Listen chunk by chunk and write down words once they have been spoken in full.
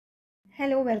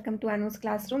Hello, welcome to Anu's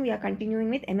classroom. We are continuing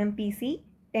with MMPC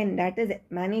 10, that is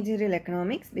Managerial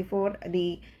Economics, before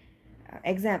the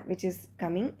exam which is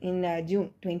coming in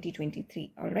June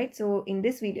 2023. Alright, so in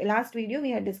this video, last video we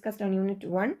had discussed on Unit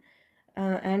 1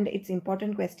 and its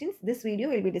important questions. This video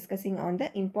will be discussing on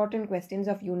the important questions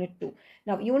of Unit 2.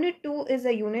 Now, Unit 2 is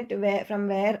a unit from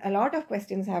where a lot of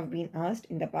questions have been asked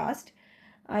in the past.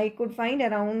 I could find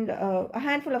around a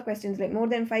handful of questions, like more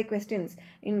than 5 questions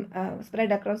in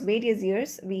spread across various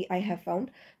years I have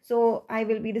found. So I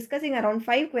will be discussing around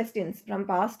 5 questions from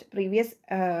previous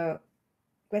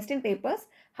question papers,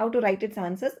 how to write its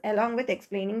answers, along with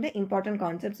explaining the important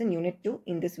concepts in Unit 2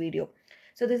 in this video.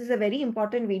 So this is a very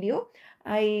important video.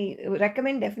 I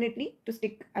recommend definitely to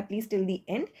stick at least till the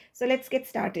end. So let's get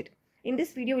started. In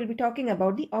this video, we'll be talking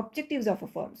about the objectives of a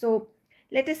firm. So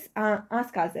let us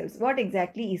ask ourselves, what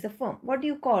exactly is a firm? What do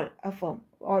you call a firm?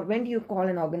 Or when do you call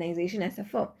an organization as a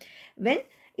firm? When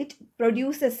it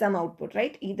produces some output,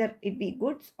 right? Either it be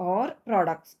goods or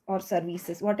products or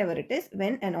services, whatever it is.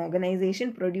 When an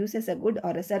organization produces a good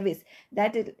or a service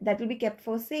that will be kept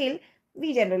for sale,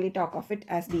 we generally talk of it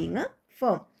as being a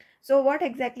firm. So what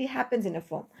exactly happens in a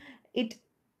firm? It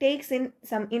takes in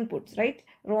some inputs, right?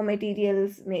 Raw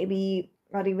materials, maybe,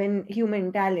 or even human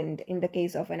talent in the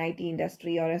case of an IT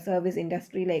industry or a service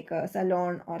industry like a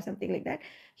salon or something like that,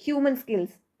 human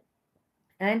skills,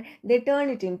 and they turn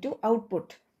it into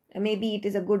output. Maybe it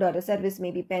is a good or a service,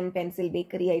 maybe pen, pencil,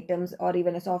 bakery items, or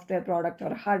even a software product or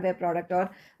a hardware product, or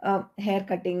hair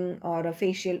cutting or a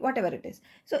facial, whatever it is.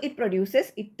 So it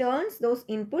turns those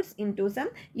inputs into some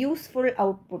useful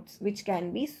outputs which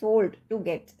can be sold to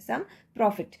get some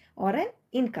profit or an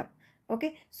income.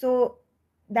 Okay, so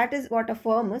that is what a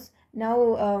firm is.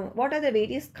 Now, what are the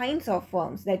various kinds of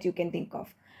firms that you can think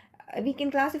of? We can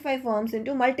classify firms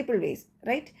into multiple ways,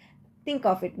 right? Think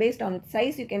of it based on its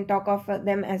size. You can talk of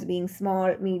them as being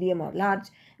small, medium, or large,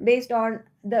 based on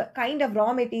the kind of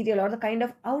raw material or the kind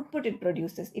of output it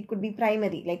produces. It could be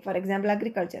primary, like for example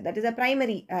agriculture, that is a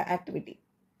primary activity,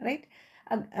 right?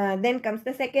 Then comes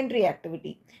the secondary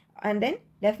activity, and then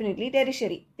definitely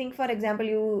tertiary. Think, for example,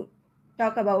 you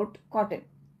talk about cotton.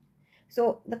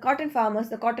 So the cotton farmers,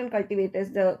 the cotton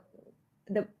cultivators, the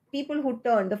people who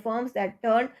turn, the firms that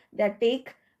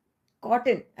take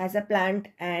cotton as a plant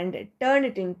and turn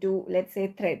it into, let's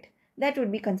say, thread, that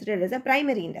would be considered as a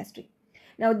primary industry.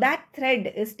 Now that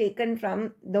thread is taken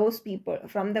from those people,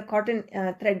 from the cotton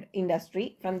thread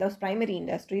industry, from those primary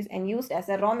industries, and used as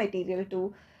a raw material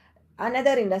to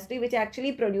another industry which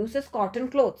actually produces cotton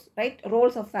clothes, right?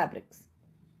 Rolls of fabrics.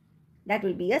 That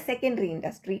will be a secondary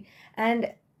industry,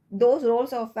 and those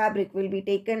rolls of fabric will be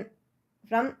taken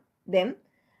from them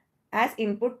as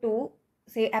input to,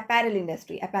 say, apparel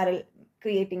industry, apparel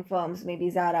creating firms, maybe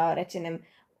Zara or H&M,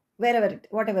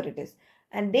 whatever it is,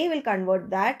 and they will convert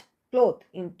that cloth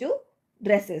into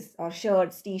dresses or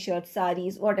shirts, t-shirts,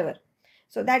 saris, whatever.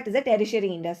 So that is a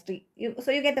tertiary industry.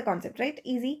 So you get the concept, right?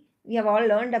 Easy. We have all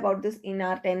learned about this in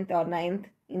our 10th or 9th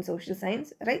in social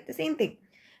science, right? The same thing.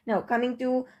 Now, coming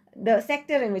to the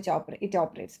sector in which it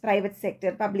operates, private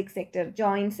sector, public sector,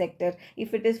 joint sector,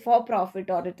 if it is for profit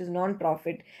or it is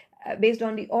non-profit, based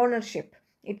on the ownership.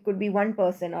 It could be one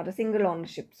person or a single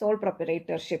ownership, sole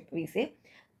proprietorship, we say,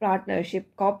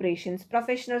 partnership, corporations,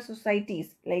 professional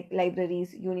societies like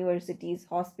libraries, universities,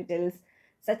 hospitals,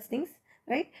 such things,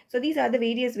 right? So these are the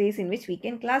various ways in which we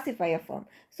can classify a firm.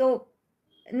 So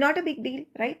not a big deal,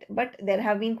 right? But there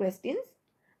have been questions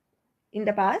in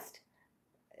the past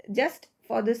just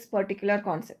for this particular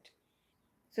concept.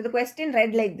 So the question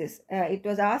read like this. It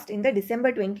was asked in the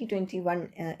December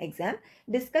 2021 exam.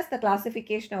 Discuss the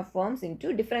classification of firms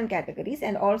into different categories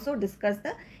and also discuss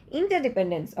the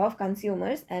interdependence of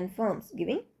consumers and firms,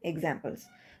 giving examples.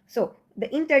 So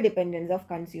the interdependence of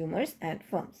consumers and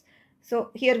firms.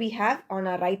 So here we have on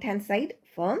our right hand side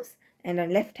firms, and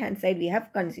on left hand side we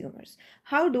have consumers.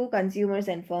 How do consumers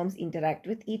and firms interact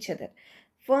with each other?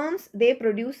 Firms, they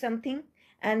produce something,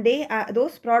 and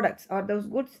those products or those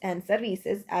goods and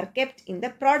services are kept in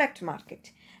the product market,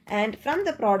 and from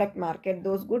the product market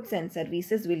those goods and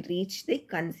services will reach the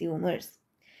consumers.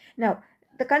 Now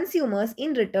the consumers,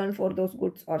 in return for those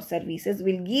goods or services,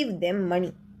 will give them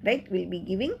money, right? Will be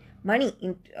giving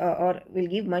money or will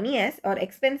give money as or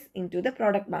expense into the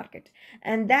product market,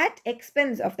 and that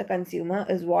expense of the consumer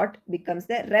is what becomes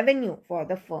the revenue for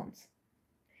the firms,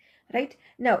 right?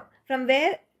 Now, from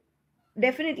where,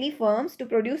 definitely firms, to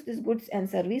produce these goods and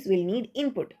service, will need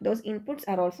input. Those inputs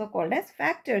are also called as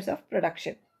factors of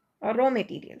production or raw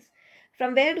materials.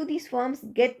 From where do these firms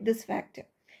get this factor?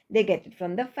 They get it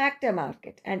from the factor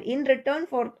market, and in return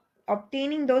for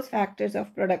obtaining those factors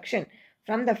of production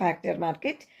from the factor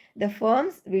market, the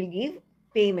firms will give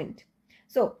payment.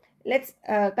 So let's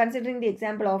considering the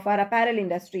example of our apparel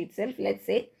industry itself, let's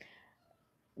say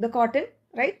the cotton,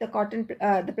 right? The cotton,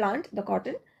 the plant, the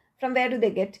cotton. From where do they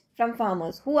get? From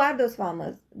farmers. Who are those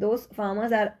farmers? Those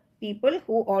farmers are people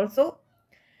who also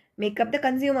make up the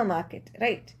consumer market,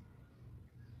 right?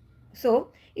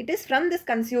 So it is from these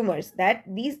consumers that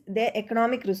their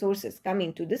economic resources come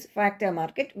into this factor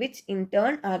market, which in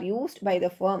turn are used by the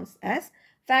firms as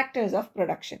factors of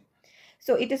production.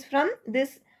 So it is from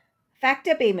this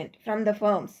factor payment from the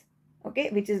firms, okay,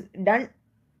 which is done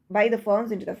by the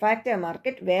firms into the factor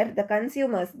market, where the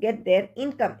consumers get their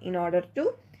income in order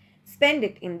to spend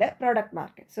it in the product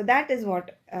market. So that is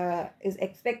what is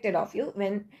expected of you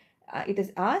when it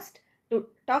is asked to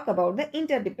talk about the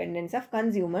interdependence of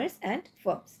consumers and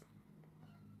firms.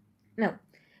 Now,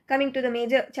 coming to the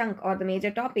major chunk or the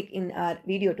major topic in our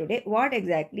video today, what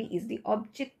exactly is the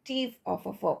objective of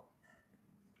a firm?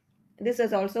 This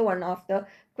is also one of the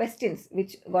questions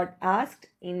which got asked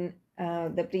in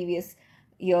the previous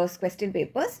year's question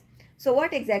papers. So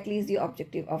what exactly is the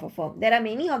objective of a firm? There are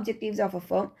many objectives of a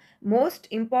firm, most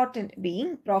important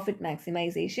being profit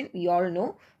maximization. We all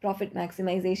know profit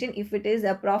maximization. If it is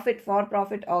a profit for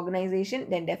profit organization,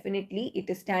 then definitely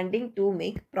it is standing to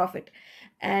make profit.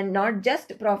 And not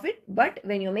just profit, but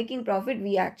when you're making profit,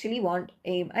 we actually want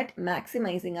aim at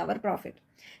maximizing our profit.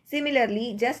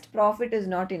 Similarly, just profit is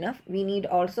not enough. We need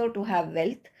also to have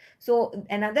wealth. So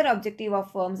another objective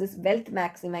of firms is wealth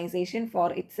maximization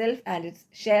for itself and its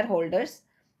shareholders,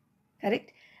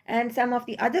 correct? And some of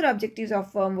the other objectives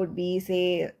of firm would be,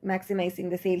 say, maximizing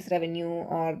the sales revenue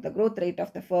or the growth rate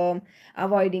of the firm,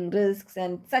 avoiding risks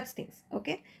and such things,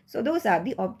 okay? So those are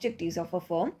the objectives of a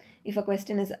firm. If a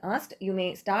question is asked, you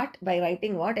may start by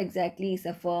writing what exactly is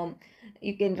a firm.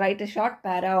 You can write a short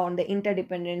para on the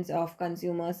interdependence of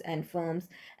consumers and firms,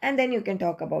 and then you can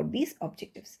talk about these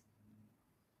objectives.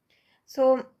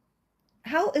 So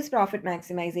how is profit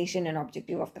maximization an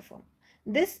objective of the firm?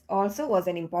 This also was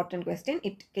an important question.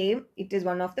 It is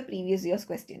one of the previous year's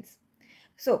questions.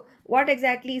 So what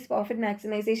exactly is profit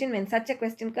maximization? When such a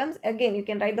question comes, again, you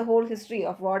can write the whole history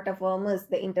of what a firm is,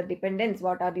 the interdependence,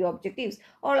 what are the objectives,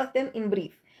 all of them in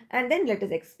brief. And then let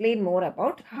us explain more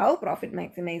about how profit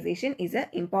maximization is an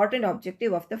important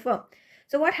objective of the firm.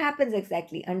 So what happens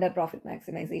exactly under profit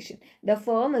maximization? The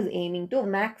firm is aiming to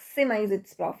maximize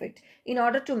its profit. In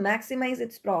order to maximize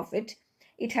its profit,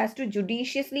 it has to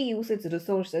judiciously use its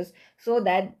resources so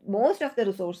that most of the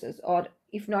resources, or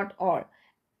if not all,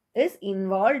 is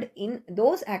involved in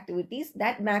those activities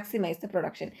that maximize the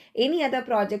production. Any other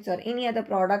projects or any other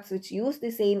products which use the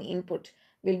same input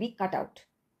will be cut out,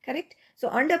 correct? So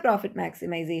under profit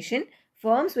maximization,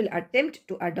 firms will attempt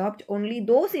to adopt only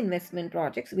those investment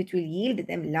projects which will yield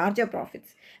them larger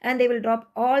profits, and they will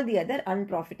drop all the other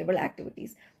unprofitable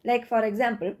activities. Like for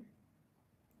example,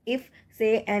 if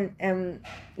say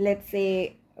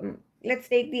let's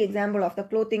take the example of the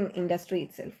clothing industry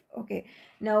itself, okay?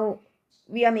 Now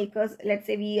we are makers, let's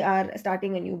say we are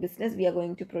starting a new business, we are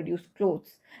going to produce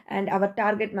clothes, and our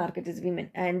target market is women,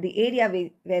 and the area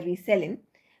where we sell in,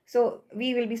 so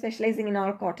we will be specializing in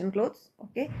our cotton clothes,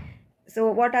 okay? So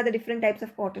what are the different types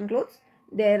of cotton clothes?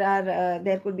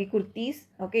 There could be kurtis,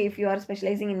 okay? If you are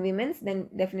specializing in women's, then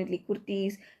definitely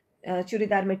kurtis,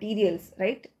 churidar materials,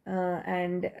 right?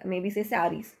 And maybe say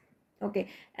saris, okay?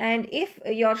 And if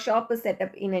your shop is set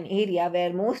up in an area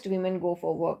where most women go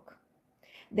for work,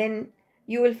 then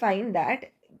you will find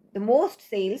that the most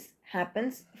sales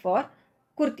happens for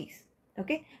kurtis,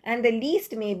 okay? And the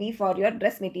least may be for your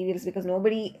dress materials, because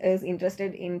nobody is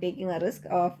interested in taking a risk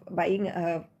of buying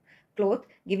a cloth,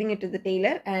 giving it to the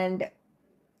tailor, and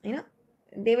you know,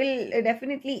 they will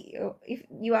definitely, if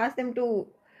you ask them to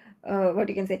what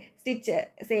you can say, stitch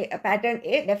say a pattern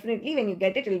A, definitely when you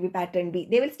get it will be pattern B.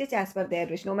 They will stitch as per their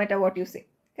wish, no matter what you say,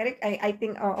 correct? I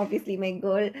think obviously my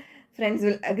girl friends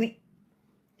will agree,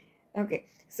 okay?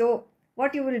 So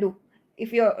what you will do,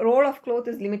 if your roll of cloth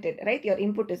is limited, right, your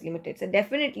input is limited, so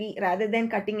definitely rather than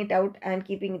cutting it out and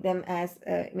keeping them as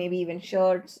maybe even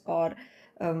shirts or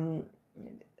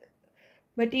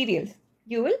materials,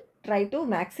 you will try to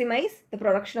maximize the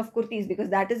production of kurtis, because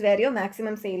that is where your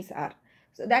maximum sales are.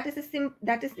 So that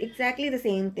is exactly the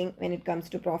same thing when it comes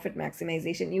to profit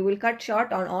maximization. You will cut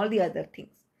short on all the other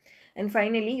things, and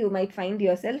finally you might find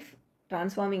yourself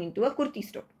transforming into a kurti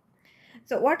store.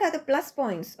 So what are the plus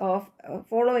points of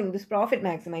following this profit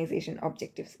maximization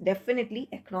objectives? Definitely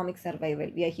economic survival.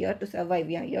 We are here to survive,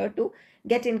 we are here to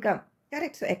get income,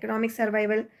 correct? So economic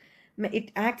survival,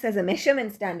 it acts as a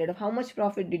measurement standard of how much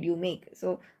profit did you make.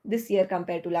 So this year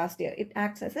compared to last year, it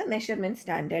acts as a measurement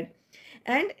standard.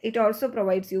 and it also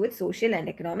provides you with social and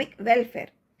economic welfare.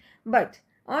 But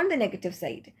on the negative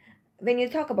side, when you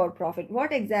talk about profit,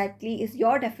 what exactly is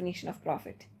your definition of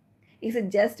profit? Is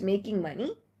it just making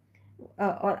money?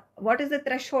 Or what is the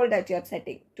threshold that you're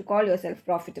setting to call yourself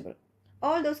profitable?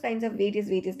 All those kinds of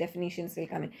various definitions will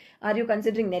come in. Are you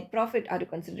considering net profit? Are you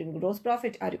considering gross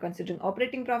profit? Are you considering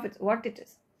operating profits? What it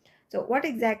is? So what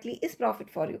exactly is profit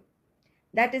for you?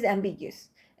 That is ambiguous.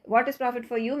 What is profit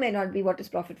for you may not be what is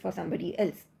profit for somebody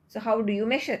else. So how do you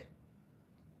measure?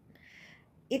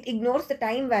 It ignores the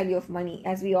time value of money.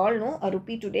 As we all know, a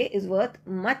rupee today is worth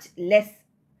much less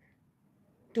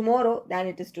tomorrow than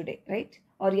it is today, right?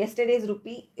 Or yesterday's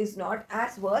rupee is not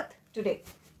as worth today.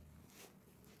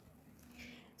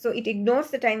 So it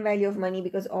ignores the time value of money,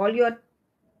 because all you're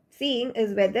seeing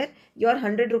is whether your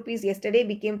 100 rupees yesterday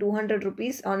became 200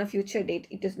 rupees on a future date.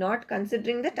 It is not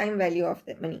considering the time value of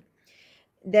the money.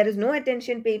 There is no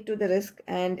attention paid to the risk,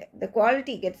 and the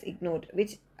quality gets ignored,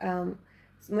 which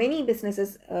many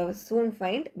businesses soon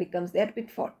find becomes their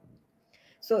pitfall.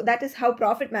 So that is how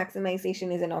profit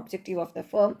maximization is an objective of the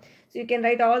firm. So you can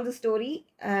write all the story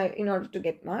in order to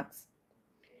get marks.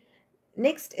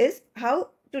 Next is how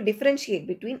to differentiate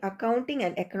between accounting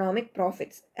and economic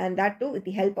profits, and that too with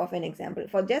the help of an example.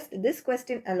 For just this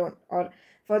question alone, or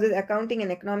for this accounting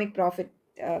and economic profit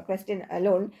question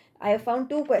alone, I have found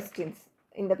two questions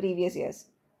in the previous years.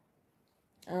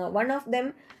 One of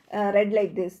them read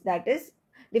like this, that is,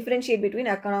 differentiate between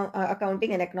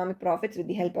accounting and economic profits with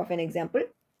the help of an example.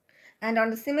 And on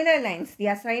the similar lines, the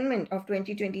assignment of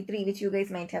 2023, which you guys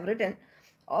might have written,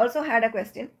 also had a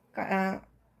question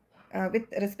with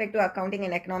respect to accounting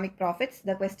and economic profits.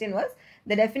 The question was,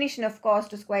 the definition of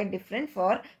cost is quite different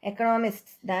for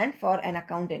economists than for an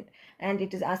accountant, and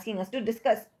it is asking us to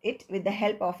discuss it with the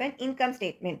help of an income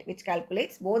statement which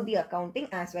calculates both the accounting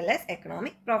as well as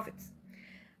economic profits.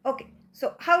 Okay,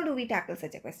 so how do we tackle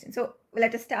such a question? So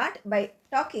let us start by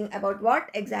talking about what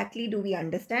exactly do we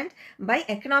understand by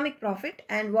economic profit,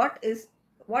 and what is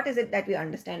it that we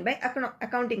understand by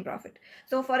accounting profit.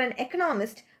 So for an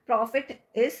economist, profit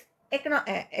is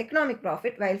economic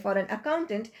profit, while for an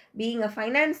accountant, being a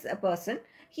finance person,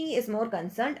 he is more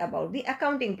concerned about the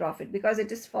accounting profit, because it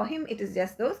is, for him, it is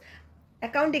just those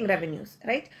accounting revenues,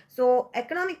 right? So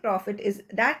economic profit is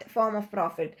that form of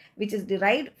profit which is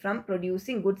derived from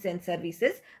producing goods and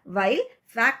services while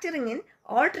factoring in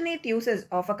alternate uses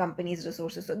of a company's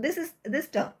resources. So this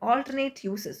term, alternate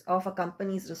uses of a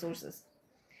company's resources.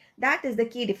 That is the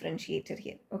key differentiator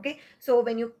here. Okay, so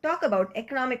when you talk about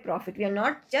economic profit, we are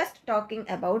not just talking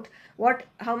about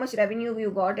how much revenue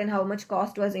you got and how much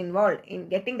cost was involved in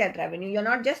getting that revenue. You're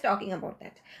not just talking about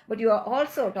that, but you are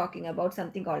also talking about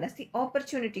something called as the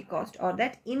opportunity cost, or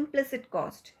that implicit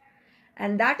cost,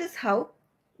 and that is how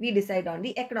we decide on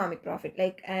the economic profit.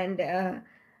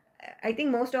 I think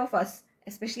most of us,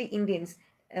 especially Indians,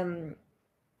 and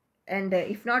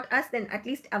if not us, then at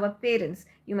least our parents,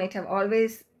 you might have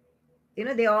always,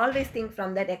 they always think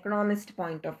from that economist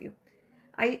point of view.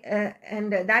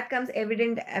 And that comes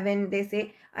evident when they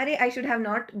say, I should have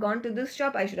not gone to this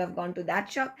shop, I should have gone to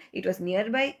that shop, it was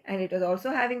nearby and it was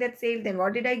also having that sale, then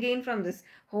what did I gain from this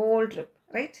whole trip,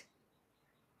 right?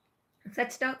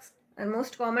 Such talks are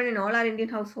most common in all our Indian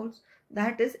households.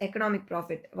 That is economic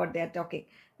profit, what they are talking,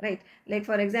 right? Like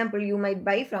for example, you might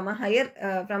buy from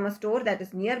a store that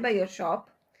is nearby your shop,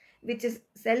 which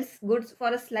sells goods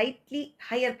for a slightly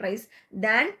higher price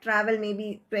than travel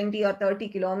maybe 20 or 30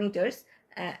 kilometers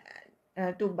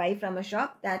to buy from a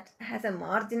shop that has a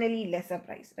marginally lesser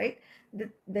price, right?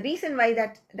 The reason why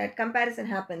that comparison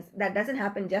happens, that doesn't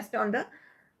happen just on the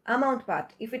amount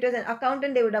part. If it was an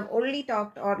accountant, they would have only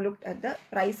talked or looked at the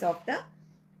price of the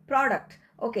product.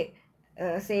 Okay,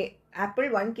 say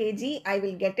apple 1 kg, I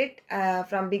will get it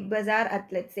from Big Bazaar at,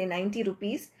 let's say, 90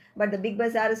 rupees, but the Big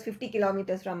Bazaar is 50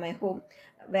 kilometers from my home,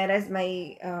 whereas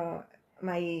my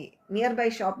nearby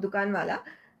shop Dukanwala,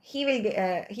 he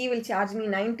will charge me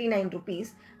 99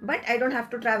 rupees, but I don't have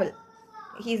to travel.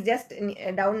 He's just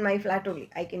down my flat only.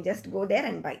 I can just go there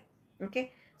and buy.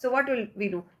 Okay, so what will we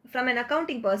do? From an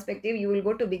accounting perspective, you will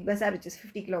go to Big Bazaar, which is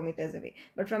 50 kilometers away,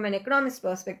 but from an economist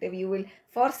perspective, you will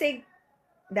forsake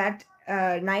that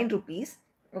 9 rupees,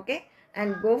 okay,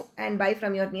 and go and buy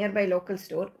from your nearby local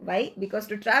store. Why? Because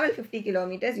to travel 50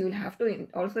 kilometers, you will have to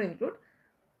also include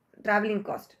traveling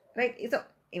cost, right? So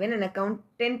even an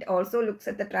accountant also looks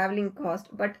at the traveling cost.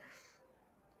 But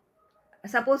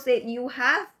suppose, say, you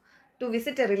have to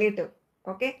visit a relative,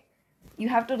 okay, you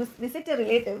have to visit a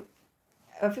relative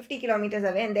 50 kilometers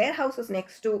away, and their house is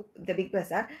next to the Big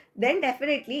Bazaar, then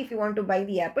definitely if you want to buy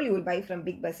the apple, you will buy from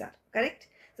Big Bazaar, correct?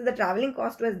 So the traveling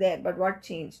cost was there, but what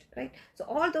changed, right? So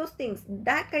all those things,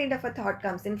 that kind of a thought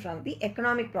comes in from the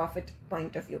economic profit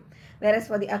point of view. Whereas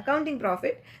for the accounting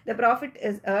profit, the profit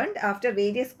is earned after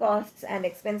various costs and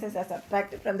expenses are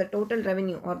subtracted from the total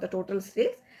revenue or the total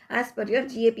sales as per your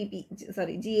GAAP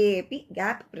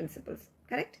principles,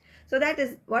 correct? So that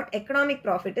is what economic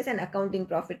profit is and accounting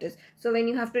profit is. So when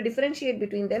you have to differentiate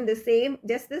between them, the same,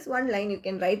 just this one line you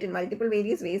can write in multiple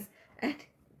various ways and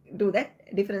do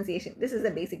that differentiation. This is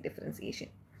the basic differentiation.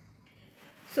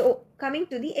 So coming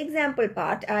to the example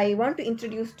part, I want to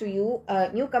introduce to you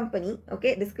a new company.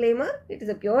 Okay, disclaimer, it is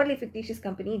a purely fictitious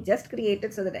company just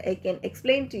created so that I can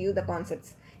explain to you the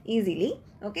concepts easily.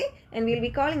 Okay, and we'll be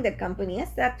calling that company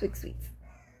as Sattvic Sweets.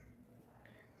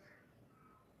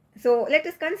 So let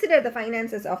us consider the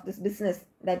finances of this business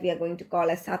that we are going to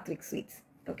call as Sattvic Sweets.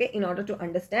 Okay, in order to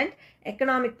understand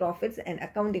economic profits and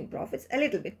accounting profits a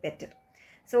little bit better.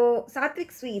 So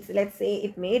Sattvic Sweets, let's say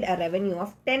it made a revenue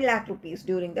of 10 lakh rupees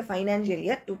during the financial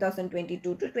year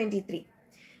 2022 to 23.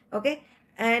 Okay,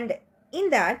 and in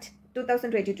that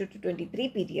 2022 to 23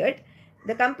 period,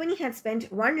 the company had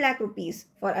spent 1 lakh rupees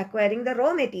for acquiring the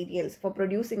raw materials for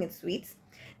producing its sweets.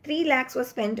 3 lakhs was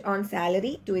spent on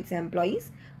salary to its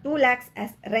employees, 2 lakhs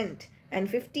as rent, and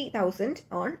 50,000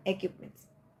 on equipments.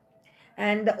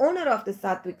 And the owner of the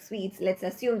Sattvic Sweets, let's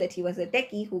assume that he was a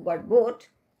techie who got bored.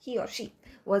 He or she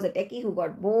was a techie who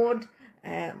got bored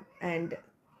and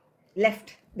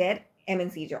left their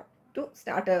MNC job to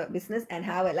start a business and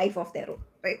have a life of their own,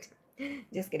 right?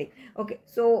 Just kidding. Okay,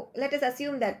 so let us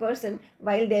assume that person,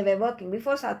 while they were working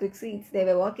before Sattvic Sweets, they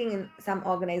were working in some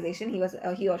organization. He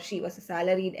or she was a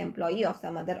salaried employee of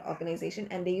some other organization,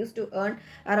 and they used to earn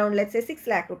around, let's say, 6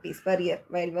 lakh rupees per year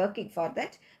while working for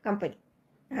that company.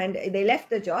 And they left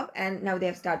the job and now they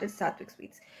have started Sattvic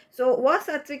Sweets. So was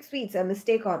Sattvic Sweets a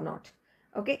mistake or not?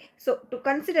 Okay, so to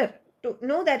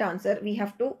know that answer, we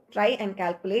have to try and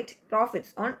calculate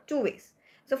profits on two ways.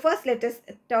 So first, let us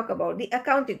talk about the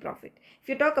accounting profit. If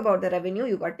you talk about the revenue,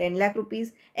 you got 10 lakh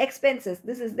rupees. Expenses,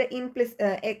 this is the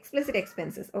explicit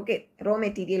expenses. Okay, raw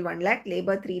material 1 lakh,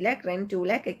 labor 3 lakh, rent 2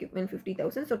 lakh, equipment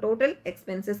 50,000. So total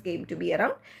expenses came to be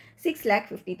around 6 lakh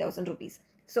 50,000 rupees.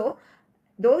 So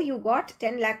though you got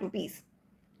 10 lakh rupees,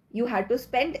 you had to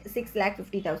spend 6 lakh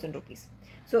 50,000 rupees.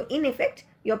 So in effect,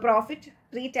 your profit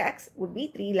pre-tax would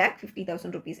be 3 lakh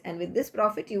 50,000 rupees. And with this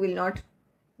profit, you will not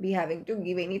be having to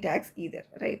give any tax either,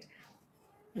 right?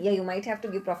 Yeah, you might have to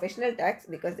give professional tax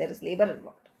because there is labor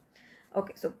involved.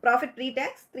 Okay, so profit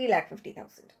pre-tax 3 lakh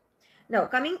 50,000. Now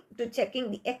coming to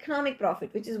checking the economic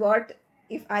profit, which is what,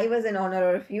 if I was an owner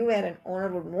or if you were an owner,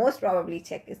 would most probably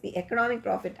check, is the economic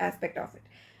profit aspect of it.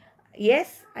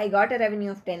 Yes, I got a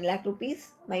revenue of 10 lakh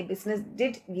rupees. My business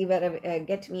did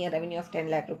get me a revenue of 10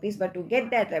 lakh rupees, but to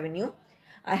get that revenue,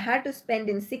 I had to spend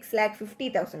in 6 lakh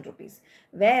 50,000 rupees.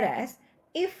 Whereas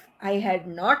if I had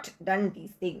not done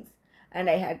these things and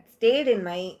I had stayed in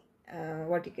my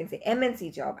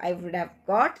MNC job, I would have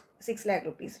got 6 lakh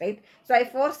rupees, right? So I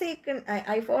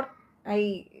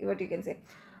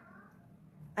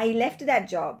left that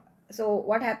job. So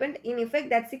what happened? In effect,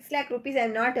 that 6 lakh rupees I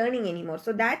am not earning anymore.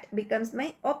 So that becomes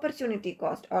my opportunity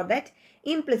cost or that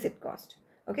implicit cost.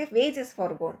 Okay, wages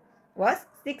foregone was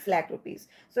 6 lakh rupees.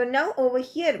 So now over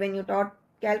here, when you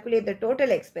calculate the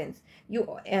total expense,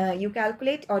 you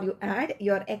calculate or you add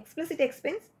your explicit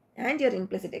expense and your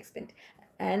implicit expense,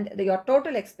 and your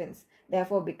total expense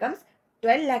therefore becomes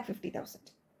 12 lakh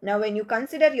 50,000. Now when you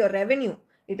consider your revenue,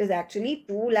 it is actually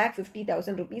 2 lakh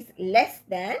 50,000 rupees less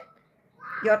than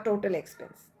your total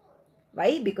expense.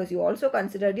 Why? Because you also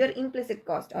considered your implicit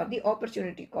cost or the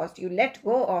opportunity cost. You let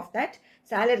go of that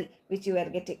salary which you were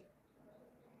getting.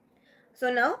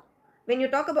 So now when you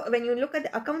look at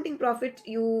the accounting profit,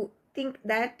 you think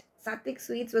that Sattvic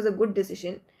Sweets was a good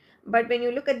decision. But when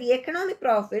you look at the economic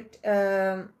profit,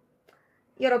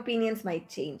 your opinions might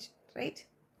change, right?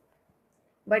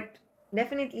 But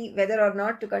definitely, whether or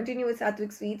not to continue with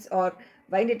Sattvic Sweets or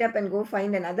wind it up and go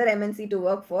find another MNC to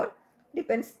work for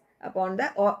depends upon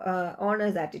the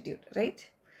owner's attitude, right?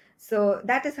 So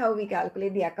that is how we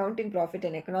calculate the accounting profit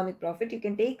and economic profit. You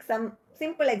can take some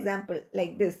simple example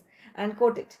like this and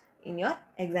quote it in your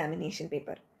examination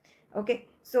paper. Okay,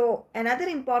 so another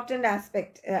important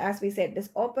aspect, as we said, this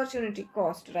opportunity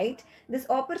cost, right? This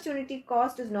opportunity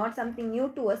cost is not something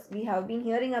new to us. We have been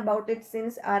hearing about it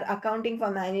since our accounting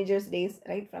for managers days,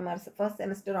 right? From our first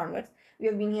semester onwards, we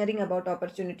have been hearing about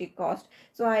opportunity cost.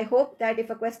 So I hope that if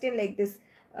a question like this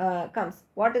comes,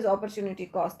 what is opportunity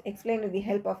cost? Explain with the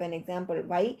help of an example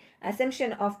why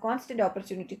assumption of constant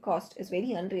opportunity cost is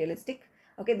very unrealistic.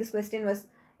 Okay, this question was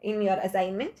in your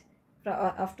assignment.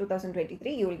 of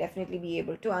 2023, you will definitely be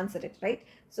able to answer it, right?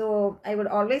 So I would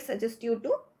always suggest you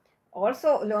to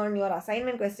also learn your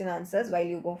assignment question answers while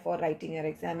you go for writing your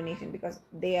examination, because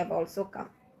they have also come.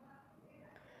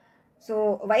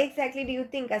 So why exactly do you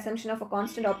think assumption of a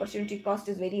constant opportunity cost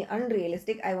is very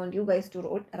unrealistic? I want you guys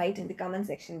to write in the comment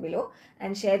section below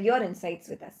and share your insights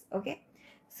with us. Okay.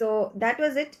 So that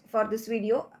was it for this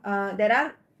video. There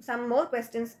are some more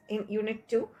questions in unit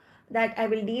 2 that I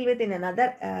will deal with in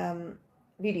another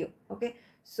video. Okay.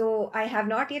 So I have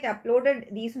not yet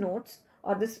uploaded these notes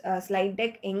or this slide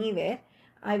deck anywhere.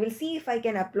 I will see if I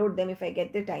can upload them if I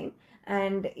get the time.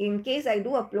 And in case I do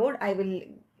upload, I will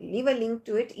leave a link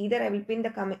to it. Either I will pin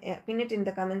it in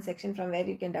the comment section from where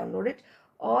you can download it,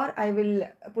 or I will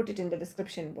put it in the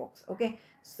description box. Okay,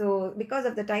 so because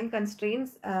of the time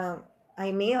constraints,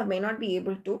 I may or may not be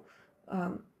able to,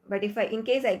 but if in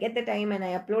case I get the time and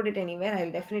I upload it anywhere, I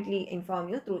will definitely inform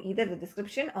you through either the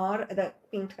description or the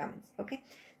pinned comments. Okay,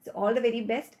 so all the very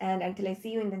best, and until I see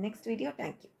you in the next video,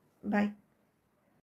 thank you. Bye.